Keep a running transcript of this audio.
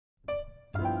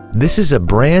This is a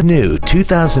brand new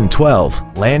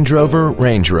 2012 Land Rover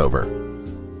Range Rover.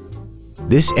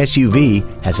 This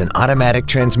SUV has an automatic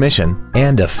transmission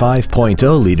and a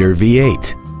 5.0-liter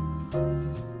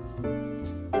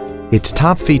V8. Its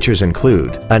top features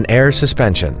include an air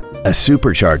suspension, a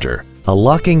supercharger, a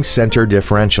locking center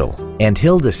differential, and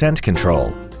hill descent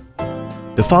control.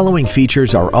 The following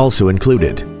features are also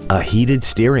included: a heated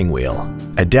steering wheel,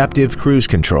 adaptive cruise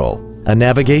control, a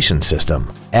navigation system,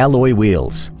 alloy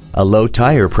wheels, a low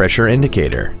tire pressure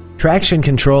indicator, traction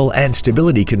control and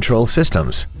stability control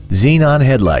systems, xenon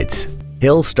headlights,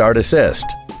 hill start assist,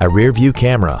 a rear view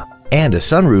camera, and a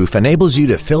sunroof enables you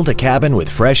to fill the cabin with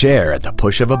fresh air at the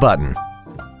push of a button.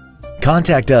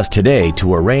 Contact us today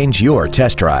to arrange your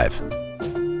test drive.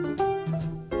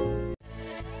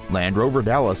 Land Rover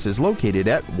Dallas is located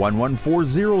at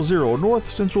 11400 North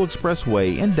Central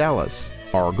Expressway in Dallas.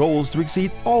 Our goal is to exceed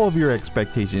all of your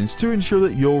expectations to ensure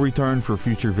that you'll return for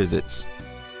future visits.